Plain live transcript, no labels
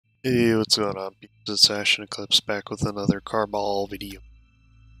Hey, what's going on, peeps? It's AshenEclipse back with another Carball video.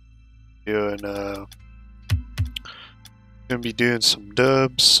 And gonna be doing some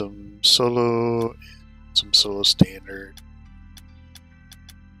dubs, some solo, and some solo standard.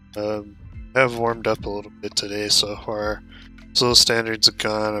 Have warmed up a little bit today so far. Solo standards have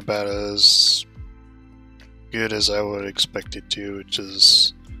gone about as good as I would expect it to, which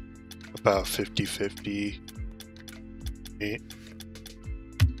is about 50-50.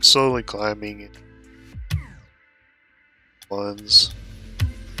 Slowly climbing ones,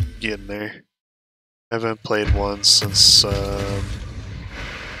 getting there. I haven't played one since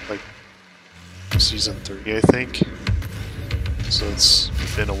like season 3, I think. So it's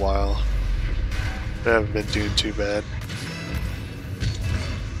been a while. I haven't been doing too bad.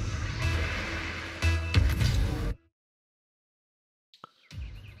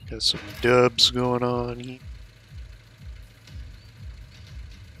 Got some dubs going on here.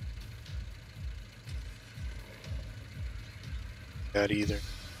 Got either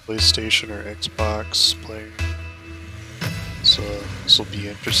PlayStation or Xbox player, so this will be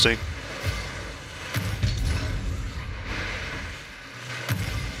interesting.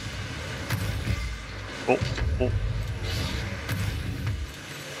 Oh.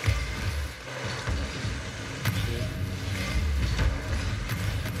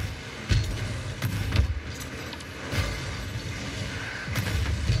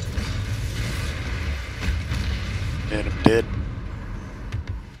 And I'm dead.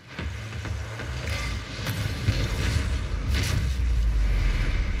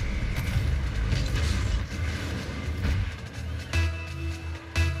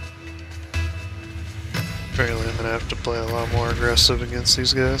 Apparently I'm gonna have to play a lot more aggressive against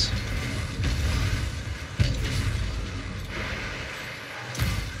these guys.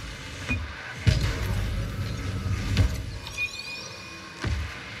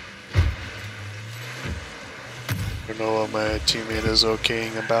 I don't know what my teammate is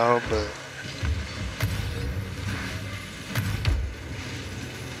okaying about, but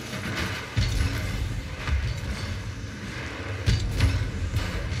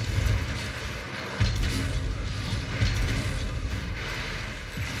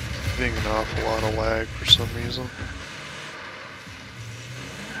getting an awful lot of lag for some reason.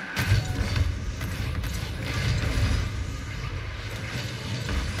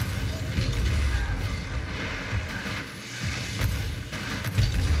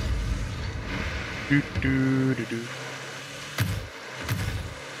 Do.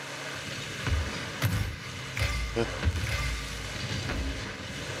 Yeah.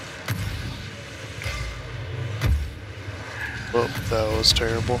 Well, that was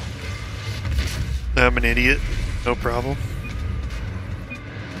terrible. I'm an idiot. No problem.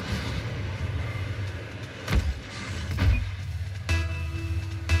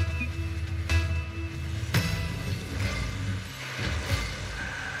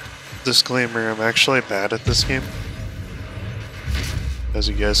 Disclaimer, I'm actually bad at this game, as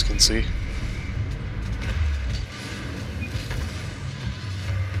you guys can see.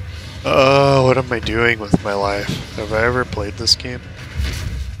 Oh, what am I doing with my life? Have I ever played this game?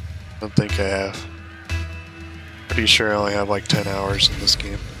 I don't think I have. Pretty sure I only have like 10 hours in this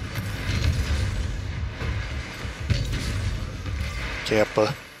game.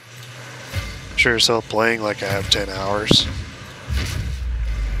 Kappa. Sure as hell playing like I have 10 hours.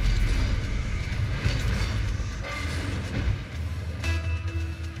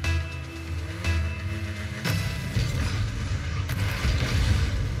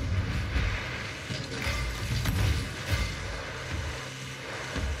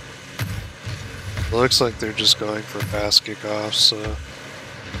 Looks like they're just going for fast kickoffs, so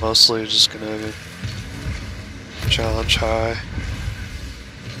mostly just gonna challenge high.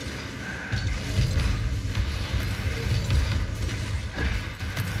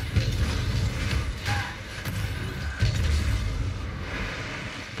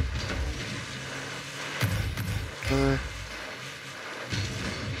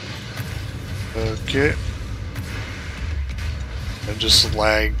 Okay. I just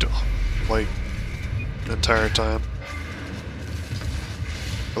lagged like the entire time.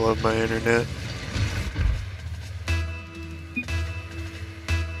 I love my internet.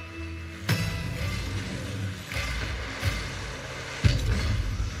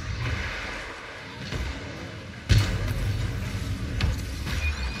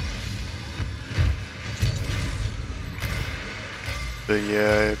 But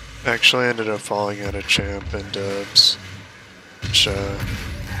yeah, I actually ended up falling out of champ and dubs, which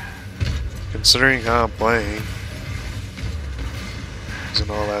considering how I'm playing, isn't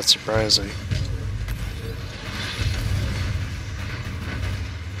all that surprising.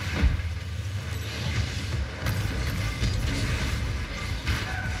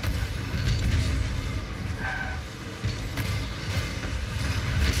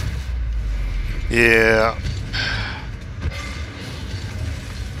 Yeah.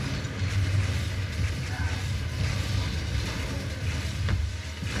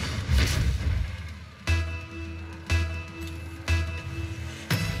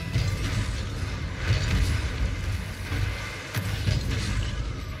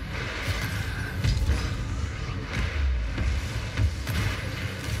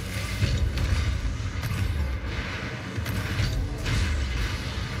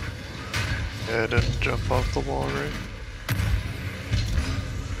 Yeah, I didn't jump off the wall, right?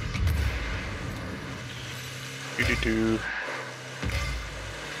 Doo-doo-doo.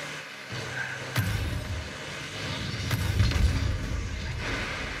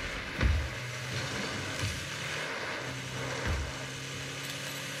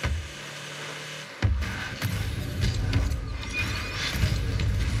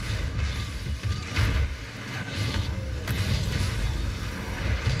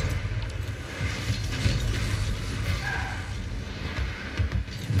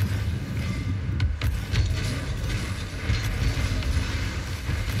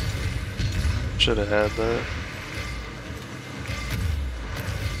 Should have had that.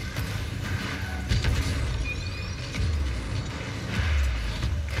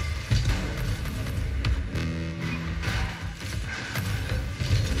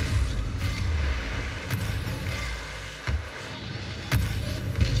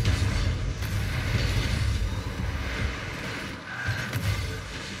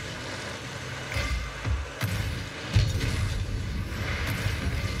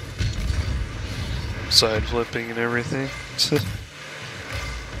 Side flipping and everything. Didn't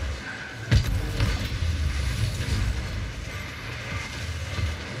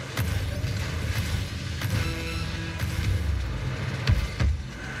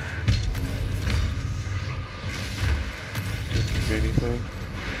do anything.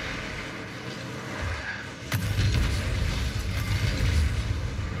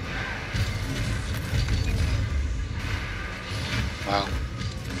 Wow.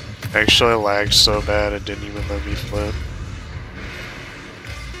 Actually, I lagged so bad it didn't even let me flip.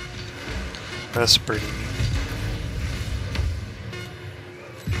 That's pretty neat.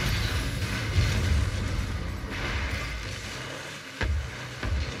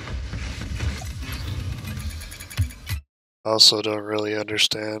 I also don't really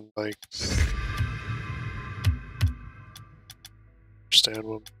understand, like, what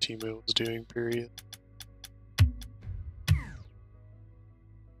my teammate was doing, period.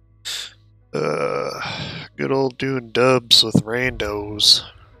 Good old doing dubs with randos.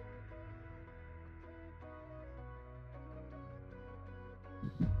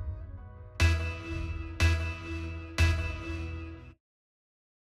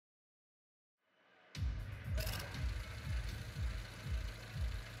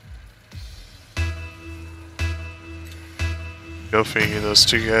 Go figure, those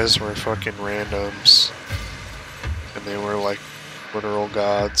two guys were fucking randoms. And they were like literal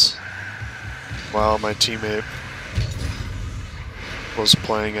gods. While my teammate was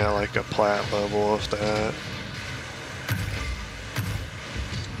playing at like a plat level of that.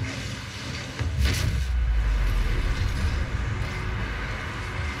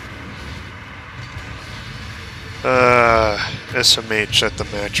 SMH at the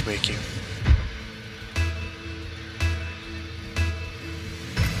matchmaking.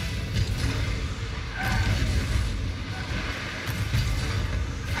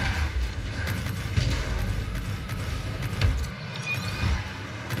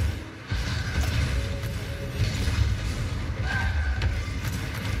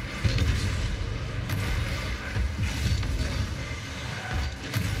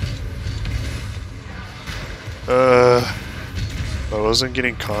 If I wasn't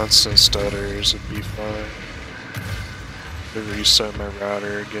getting constant stutters, it'd be fine. To reset my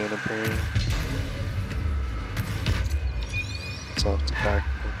router again, apparently. It's off the back.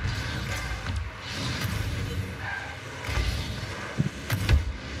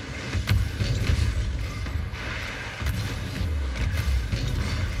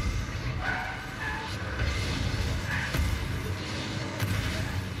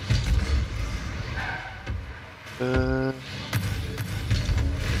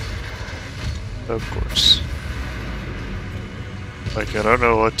 Of course. Like, I don't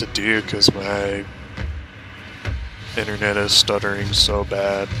know what to do because my internet is stuttering so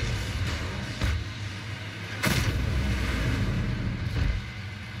bad.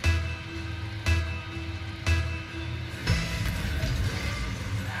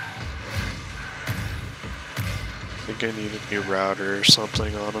 I think I need a new router or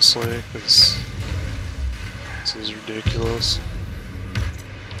something, honestly, because this is ridiculous.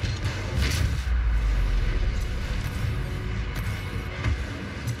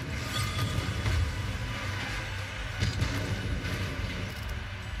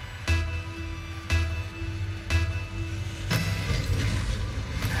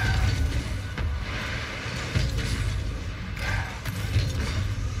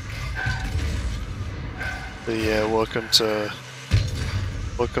 But yeah, welcome to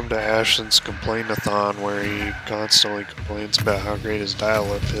Ashen's complain-a-thon, where he constantly complains about how great his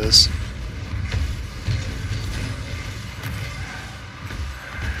dial-up is.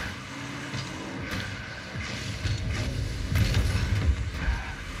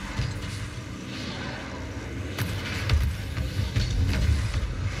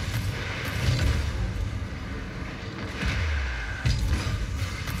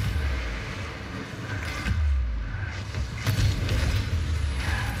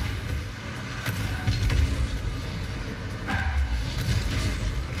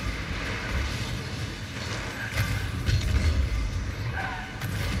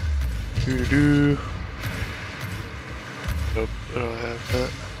 Doo-doo-doo. Nope, I don't have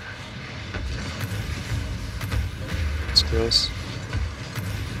that. It's close.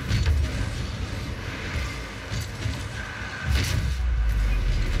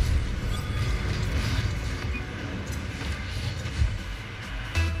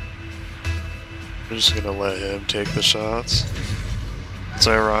 I'm just gonna let him take the shots. It's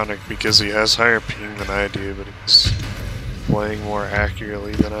ironic because he has higher ping than I do, but he's playing more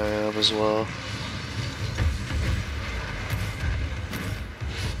accurately than I am as well.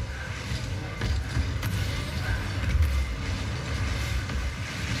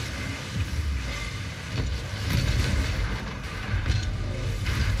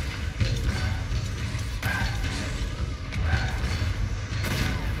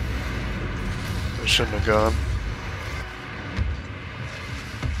 I shouldn't have gone.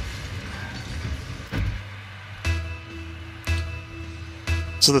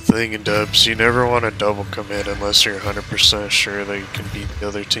 So the thing in dubs, you never want to double commit unless you're 100% sure that you can beat the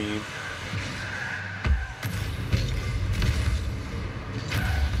other team.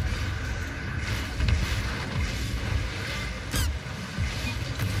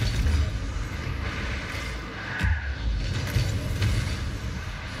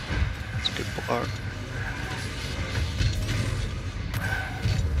 It's a good block.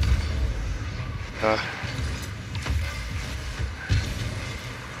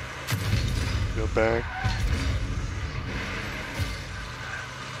 Go back.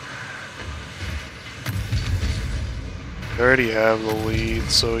 I already have the lead,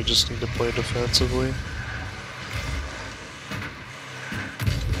 so we just need to play defensively.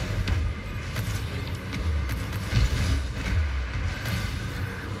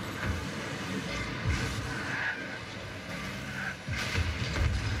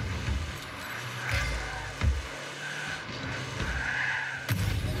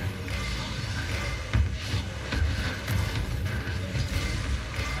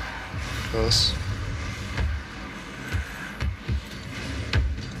 Close.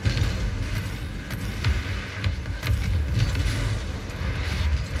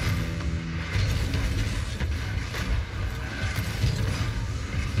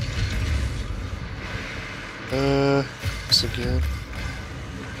 This again.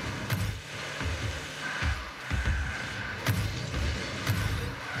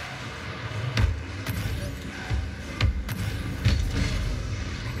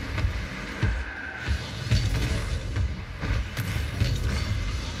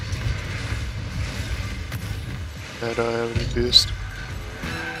 I don't have any boost.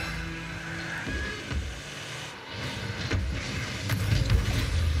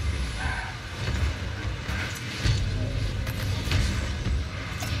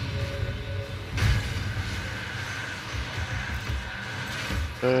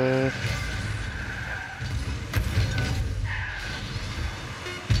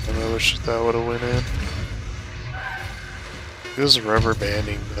 I wish that would have went in. It was rubber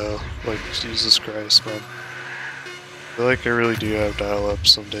banding though. Like, Jesus Christ, man. I feel like I really do have dial-up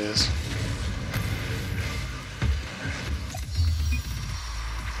some days.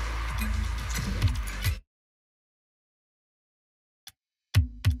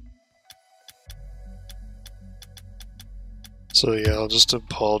 So yeah, I'll just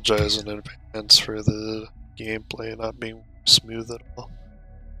apologize in advance for the gameplay not being smooth at all.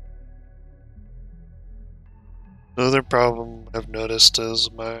 Another problem I've noticed is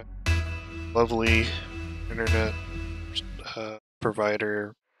my lovely internet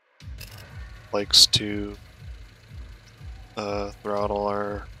provider likes to throttle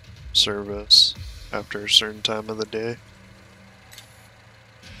our service after a certain time of the day.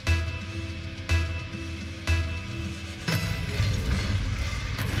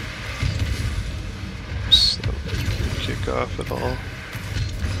 So that doesn't kick off at all.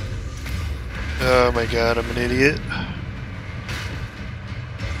 Oh my god, I'm an idiot.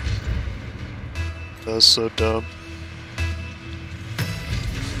 That was so dumb.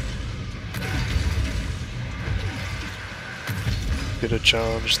 could have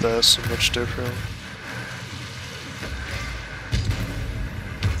challenged that so much different.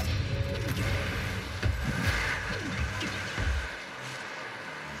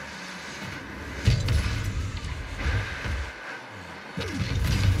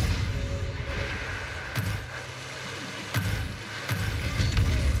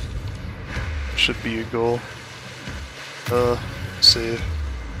 Should be a goal. Let's see.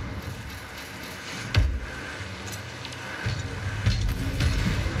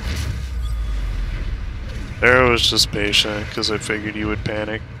 There was just patient because I figured you would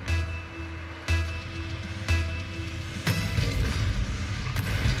panic.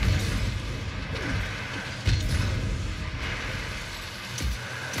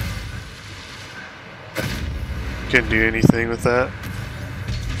 Couldn't do anything with that.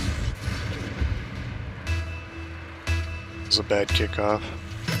 It was a bad kickoff.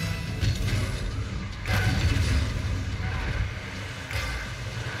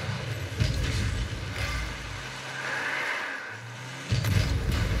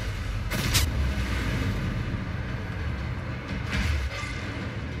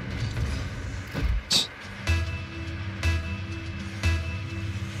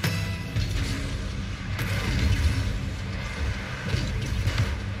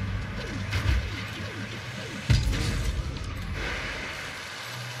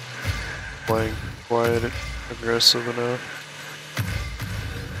 Playing quiet and aggressive enough.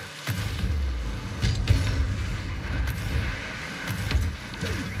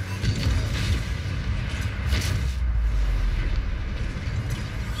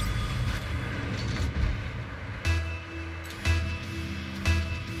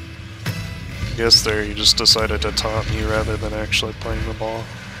 I guess there you just decided to taunt me rather than actually playing the ball.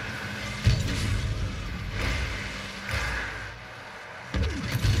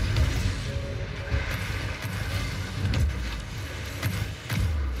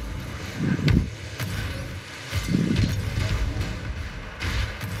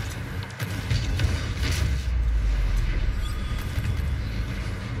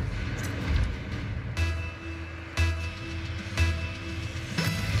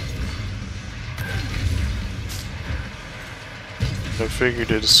 I figured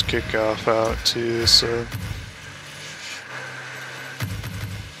it's kickoff out too, so.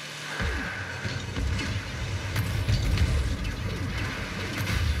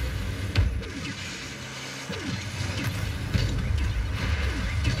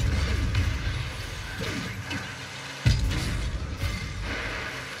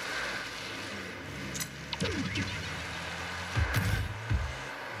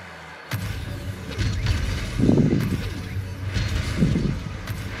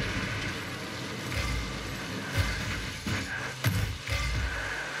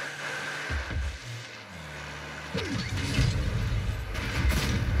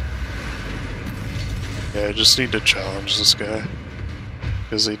 Yeah, I just need to challenge this guy.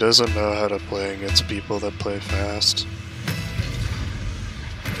 Because he doesn't know how to play against people that play fast.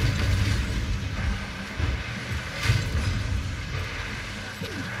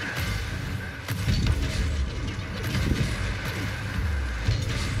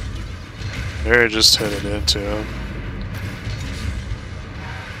 There, I just headed into him.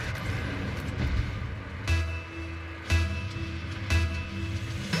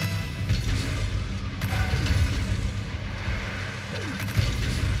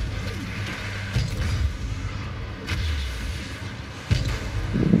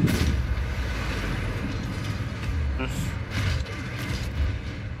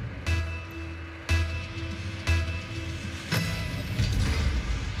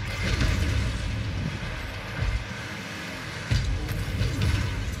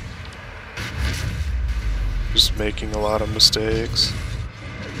 Just making a lot of mistakes.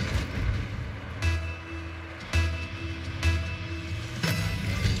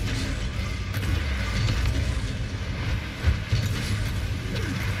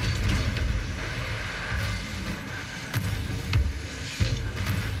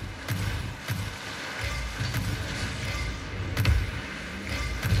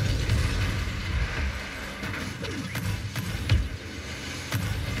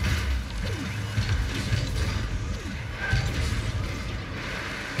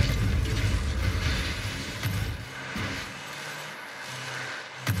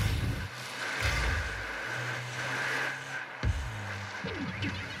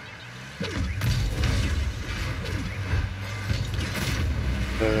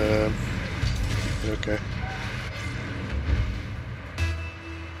 Okay.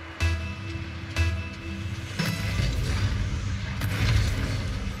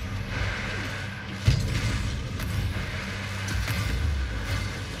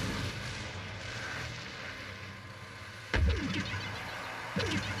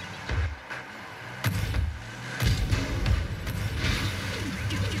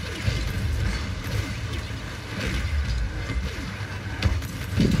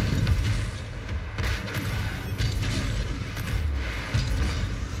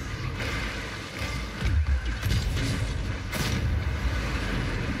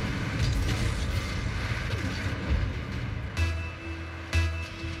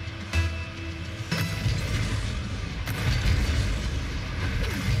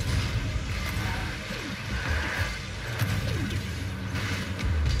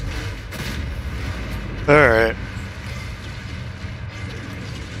 Alright.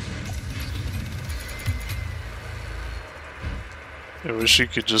 I wish you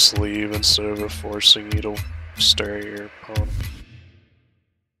could just leave instead of it forcing you to stare at your opponent.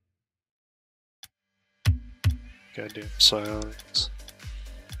 Goddamn silence.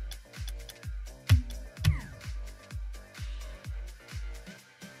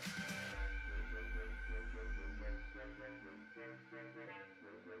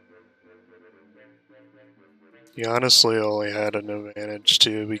 He honestly only had an advantage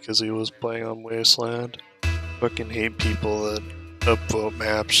too because he was playing on Wasteland. Fucking hate people that upvote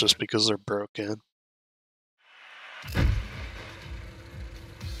maps just because they're broken. I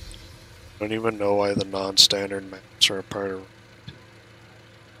don't even know why the non-standard maps are a part of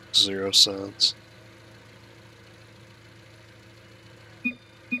 0 sense.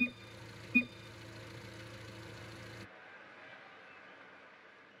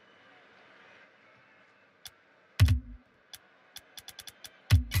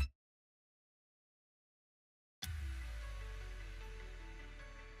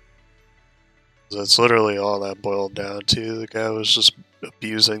 That's literally all that boiled down to. The guy was just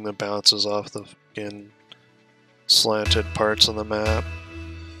abusing the bounces off the fucking slanted parts of the map.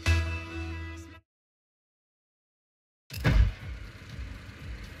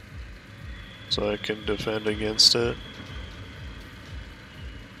 So I can defend against it.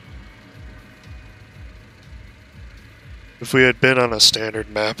 If we had been on a standard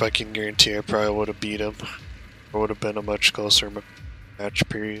map, I can guarantee I probably would have beat him. It would have been a much closer match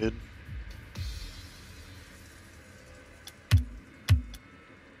period.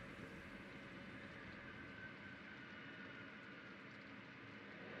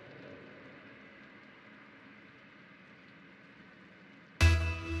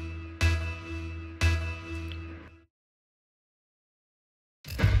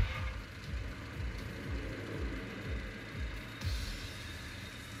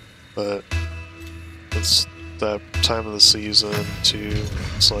 But it's that time of the season too.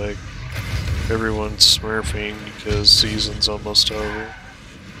 It's like everyone's smurfing because season's almost over.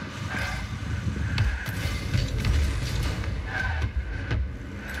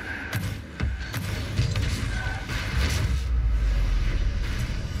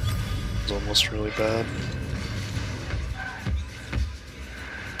 It's almost really bad.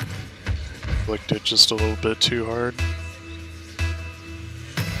 Flicked it just a little bit too hard.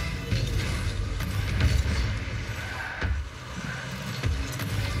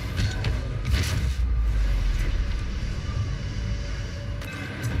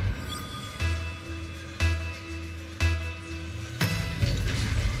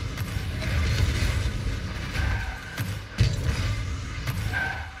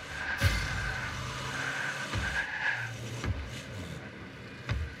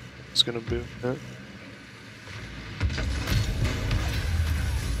 It's gonna boot it.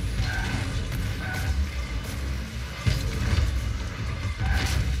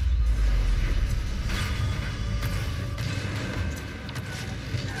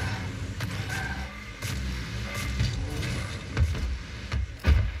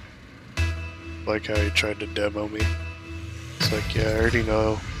 Like how he tried to demo me. It's like, yeah, I already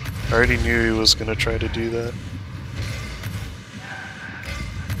know. I already knew he was gonna try to do that.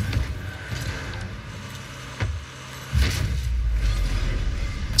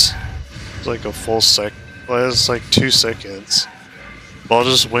 It's like a full sec. Well, it's like 2 seconds. Ball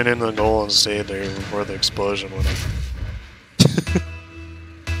just went in the goal and stayed there before the explosion went up.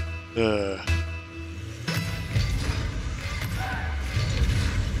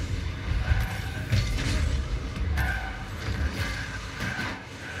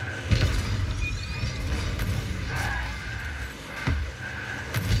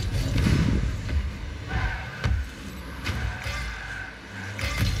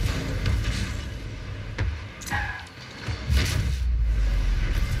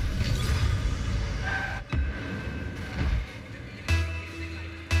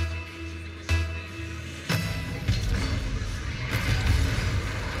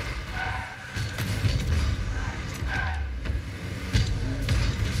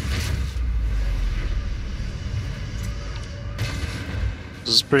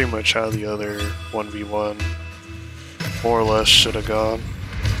 This is pretty much how the other 1v1 more or less should have gone.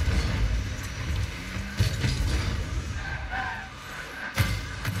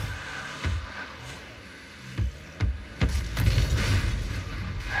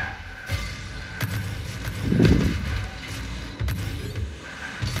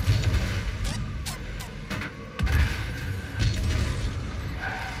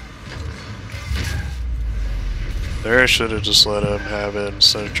 There I should have just let him have it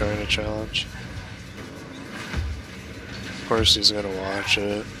instead of trying to challenge. course he's gonna watch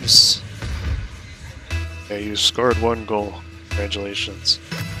it. Yeah, you scored 1 goal. Congratulations.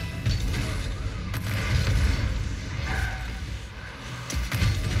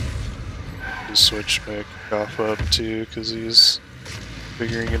 You switch back off up too, because he's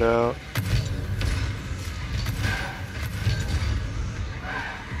figuring it out.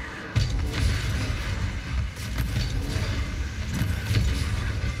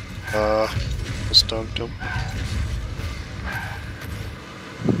 Just dunked him.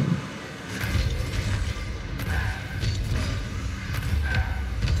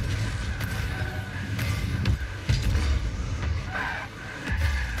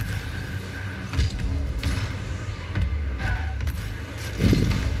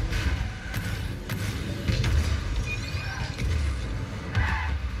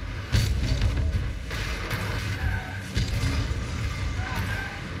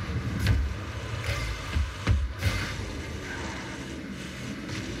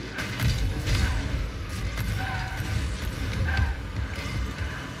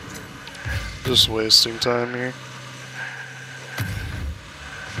 Just wasting time here.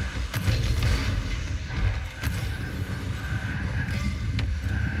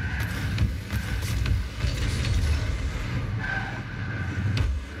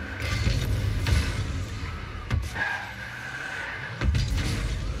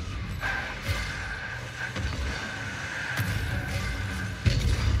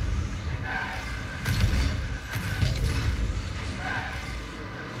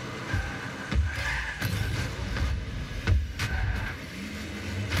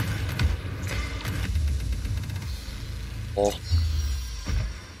 Oh.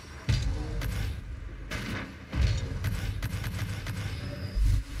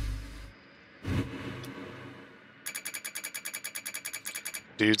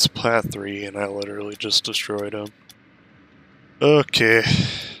 Dude's plat 3 and I literally just destroyed him. Okay.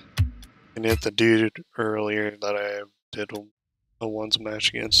 And hit the dude earlier that I did a ones match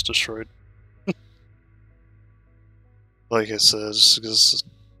against destroyed. Like I said, because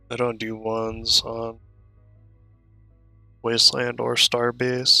I don't do ones on Wasteland or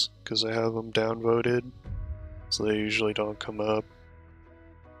Starbase because I have them downvoted, so they usually don't come up.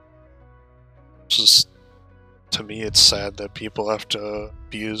 It's just, to me, it's sad that people have to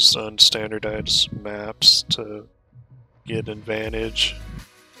abuse unstandardized maps to get an advantage.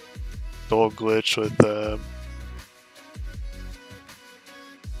 The whole glitch with the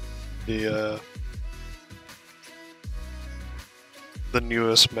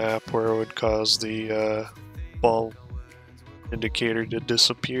newest map where it would cause the ball indicator to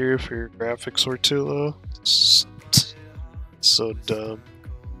disappear if your graphics were too low. It's so dumb.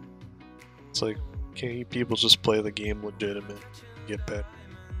 It's like, can't you people just play the game legitimate, get better,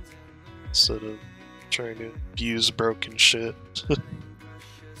 instead of trying to abuse broken shit.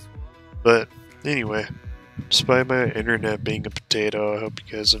 But anyway, despite my internet being a potato, I hope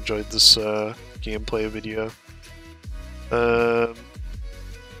you guys enjoyed this gameplay video.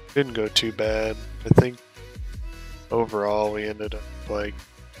 Didn't go too bad. I think overall we ended up like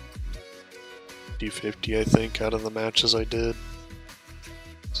 50-50, I think, out of the matches I did.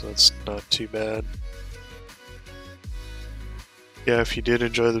 So that's not too bad. Yeah, if you did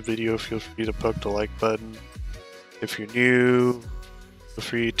enjoy the video, feel free to poke the like button. If you're new, feel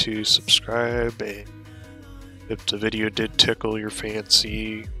free to subscribe, and if the video did tickle your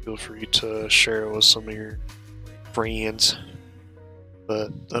fancy, feel free to share it with some of your friends.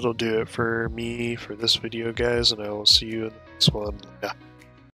 But that'll do it for me for this video, guys, and I will see you in the next one. Yeah.